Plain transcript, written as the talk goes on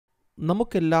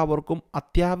നമുക്കെല്ലാവർക്കും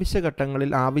അത്യാവശ്യ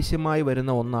ഘട്ടങ്ങളിൽ ആവശ്യമായി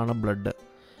വരുന്ന ഒന്നാണ് ബ്ലഡ്.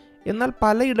 എന്നാൽ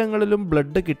പലയിടങ്ങളിലും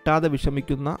ബ്ലഡ് കിട്ടാതെ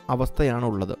വിഷമിക്കുന്ന അവസ്ഥയാണ്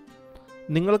ഉള്ളത്.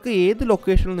 നിങ്ങൾക്ക് ഏത്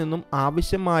ലൊക്കേഷനിൽ നിന്നും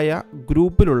ആവശ്യമായ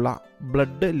ഗ്രൂപ്പിലുള്ള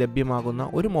ബ്ലഡ് ലഭ്യമാകുന്ന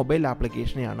ഒരു മൊബൈൽ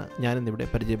ആപ്ലിക്കേഷനെയാണ് ഞാനിന്നിവിടെ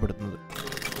പരിചയപ്പെടുത്തുന്നത്.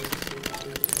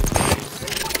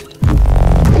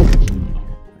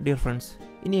 ഡിയർ ഫ്രണ്ട്സ്,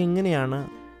 ഇനി എങ്ങനെയാണ്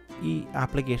ഈ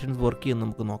ആപ്ലിക്കേഷൻസ് വർക്ക് ചെയ്യുന്നത്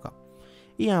നമുക്ക് നോക്കാം.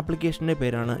 ഈ ആപ്ലിക്കേഷൻ്റെ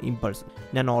പേരാണ് MPulse.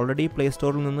 ഞാൻ ഓൾറെഡി പ്ലേ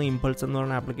സ്റ്റോറിൽ നിന്ന് MPulse എന്ന്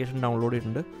പറയുന്ന ആപ്ലിക്കേഷൻ ഡൗൺലോഡ്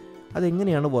ചെയ്തിട്ടുണ്ട്.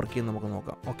 അതെങ്ങനെയാണ് വർക്ക് ചെയ്യുന്നത് നമുക്ക്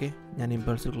നോക്കാം. ഓക്കെ, ഞാൻ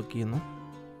MPulseൽ ക്ലിക്ക് ചെയ്യുന്നു.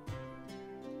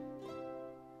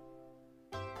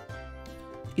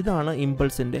 ഇതാണ്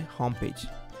MPulseൻ്റെ ഹോം പേജ്.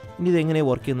 ഇനി ഇതെങ്ങനെ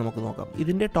വർക്ക് ചെയ്യുന്നത് നമുക്ക് നോക്കാം.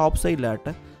 ഇതിൻ്റെ ടോപ്പ്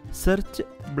സൈഡിലായിട്ട് സെർച്ച്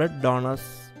ബ്ലഡ്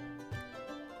ഡോണേഴ്സ്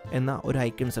എന്ന ഒരു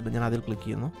ഐക്കൺസ് ഉണ്ട്. ഞാൻ അതിൽ ക്ലിക്ക്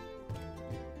ചെയ്യുന്നു.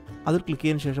 അതിൽ ക്ലിക്ക്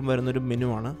ചെയ്തതിന് ശേഷം വരുന്നൊരു മെനു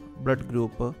ആണ് blood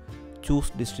group,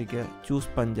 choose district, choose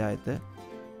panchayat,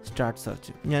 start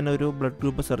search. ഞാനൊരു ബ്ലഡ്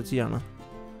ഗ്രൂപ്പ് സെർച്ച് ചെയ്യാണ്.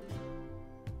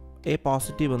 എ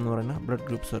പോസിറ്റീവ് എന്ന് പറയുന്ന ബ്ലഡ്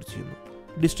ഗ്രൂപ്പ് സെർച്ച് ചെയ്യുന്നു.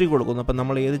 ഡിസ്ട്രിക്ട് കൊടുക്കുന്നു. അപ്പോൾ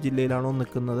നമ്മൾ ഏത് ജില്ലയിലാണോ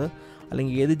നിൽക്കുന്നത്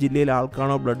അല്ലെങ്കിൽ ഏത് ജില്ലയിലെ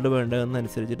ആൾക്കാണോ ബ്ലഡ്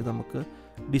വേണ്ടതെന്നനുസരിച്ചിട്ട് നമുക്ക്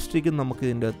ഡിസ്ട്രിക്റ്റ് നമുക്ക്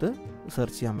ഇതിൻ്റെ അകത്ത്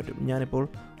സെർച്ച് ചെയ്യാൻ പറ്റും. ഞാനിപ്പോൾ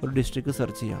ഒരു ഡിസ്ട്രിക്റ്റ്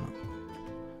സെർച്ച് ചെയ്യാണ്.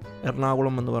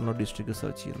 എറണാകുളം എന്ന് പറഞ്ഞ ഡിസ്ട്രിക്റ്റ്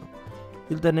സെർച്ച് ചെയ്യുന്നു.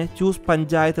 ഇതിൽ തന്നെ ചൂസ്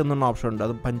പഞ്ചായത്ത് എന്നൊരു ഓപ്ഷൻ ഉണ്ട്.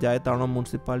 അത് പഞ്ചായത്താണോ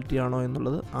മുനിസിപ്പാലിറ്റി ആണോ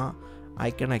എന്നുള്ളത് ആ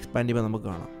ഐക്കൺ എക്സ്പാൻഡ് ചെയ്യുമ്പോൾ നമുക്ക്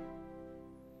കാണാം.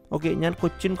 ഓക്കെ, ഞാൻ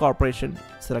കൊച്ചിൻ കോർപ്പറേഷൻ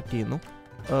സെലക്ട് ചെയ്യുന്നു.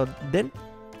 ദെൻ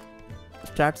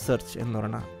സ്റ്റാർട്ട് സെർച്ച് എന്ന്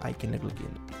പറയുന്ന ഐക്കണിൽ ക്ലിക്ക്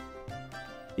ചെയ്യുന്നു.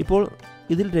 ഇപ്പോൾ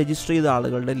ഇതിൽ രജിസ്റ്റർ ചെയ്ത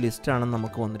ആളുകളുടെ ലിസ്റ്റാണ്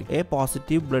നമുക്ക് വന്നിരിക്കുന്നത്. എ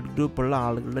പോസിറ്റീവ് ബ്ലഡ് ഗ്രൂപ്പുള്ള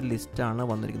ആളുകളുടെ ലിസ്റ്റാണ്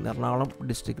വന്നിരിക്കുന്നത്, എറണാകുളം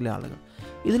ഡിസ്ട്രിക്റ്റിലെ ആളുകൾ.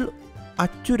 ഇതിൽ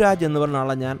അച്ചുരാജ് എന്ന് പറഞ്ഞ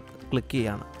ആളെ ഞാൻ ക്ലിക്ക്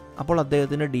ചെയ്യുകയാണ്. അപ്പോൾ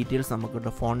അദ്ദേഹത്തിൻ്റെ ഡീറ്റെയിൽസ് നമുക്ക്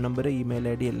കിട്ടും. ഫോൺ നമ്പർ, ഇമെയിൽ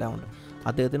ID എല്ലാം ഉണ്ട്.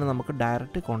 അദ്ദേഹത്തിന് നമുക്ക്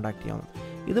ഡയറക്റ്റ് കോൺടാക്റ്റ് ചെയ്യാം.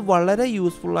 ഇത് വളരെ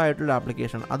യൂസ്ഫുൾ ആയിട്ടുള്ള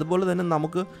ആപ്ലിക്കേഷൻ. അതുപോലെ തന്നെ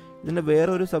നമുക്ക് ഇതിൻ്റെ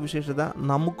വേറൊരു സവിശേഷത,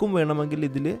 നമുക്കും വേണമെങ്കിൽ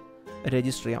ഇതിൽ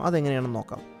രജിസ്റ്റർ ചെയ്യാം. അതെങ്ങനെയാണെന്ന്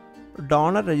നോക്കാം.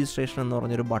 ഡോണർ രജിസ്ട്രേഷൻ എന്ന്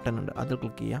പറഞ്ഞൊരു ബട്ടൺ ഉണ്ട്. അതിൽ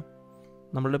ക്ലിക്ക് ചെയ്യാം.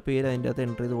 നമ്മളുടെ പേര് അതിൻ്റെ അകത്ത്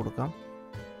എൻ്റർ ചെയ്ത് കൊടുക്കാം.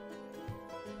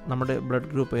 നമ്മുടെ ബ്ലഡ്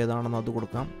ഗ്രൂപ്പ് ഏതാണെന്ന് അത്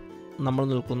കൊടുക്കാം. നമ്മൾ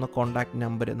നിൽക്കുന്ന കോൺടാക്റ്റ്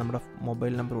നമ്പർ, നമ്മുടെ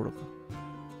മൊബൈൽ നമ്പർ കൊടുക്കാം.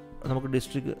 നമുക്ക്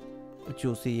ഡിസ്ട്രിക്റ്റ്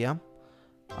ചൂസ് ചെയ്യാം.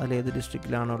 അതിലേത്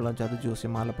ഡിസ്ട്രിക്റ്റിലാണോ ഉള്ളത് വെച്ചാൽ അത് ചൂസ്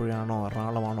ചെയ്യാം. ആലപ്പുഴയാണോ,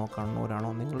 എറണാകുളമാണോ, കണ്ണൂരാണോ,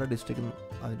 നിങ്ങളുടെ ഡിസ്ട്രിക്റ്റ്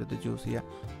അതിൻ്റെ അകത്ത് ചൂസ് ചെയ്യുക.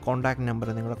 കോൺടാക്റ്റ് നമ്പർ,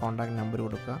 നിങ്ങളുടെ കോൺടാക്റ്റ് നമ്പർ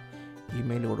കൊടുക്കുക,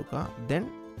 ഇമെയിൽ കൊടുക്കുക. Then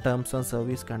terms and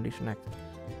service condition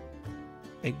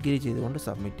agree ചെയ്തുകൊണ്ട്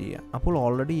സബ്മിറ്റ് ചെയ്യുക. അപ്പോൾ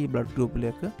ഓൾറെഡി ഈ ബ്ലഡ്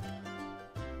ഗ്രൂപ്പിലേക്ക്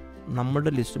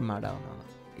നമ്മുടെ ലിസ്റ്റും ആഡ് ആവുന്നതാണ്.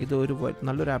 ഇതൊരു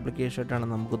നല്ലൊരു ആപ്ലിക്കേഷൻ ആയിട്ടാണ്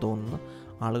നമുക്ക് തോന്നുന്നത്.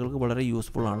 ആളുകൾക്ക് വളരെ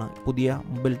യൂസ്ഫുൾ ആണ്. പുതിയ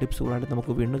മൊബൈൽ ടിപ്സുകളായിട്ട്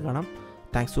നമുക്ക് വീണ്ടും കാണാം.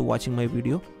 Thanks for watching my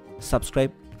video.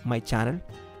 Subscribe my channel.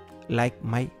 Like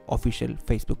my official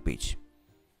Facebook page.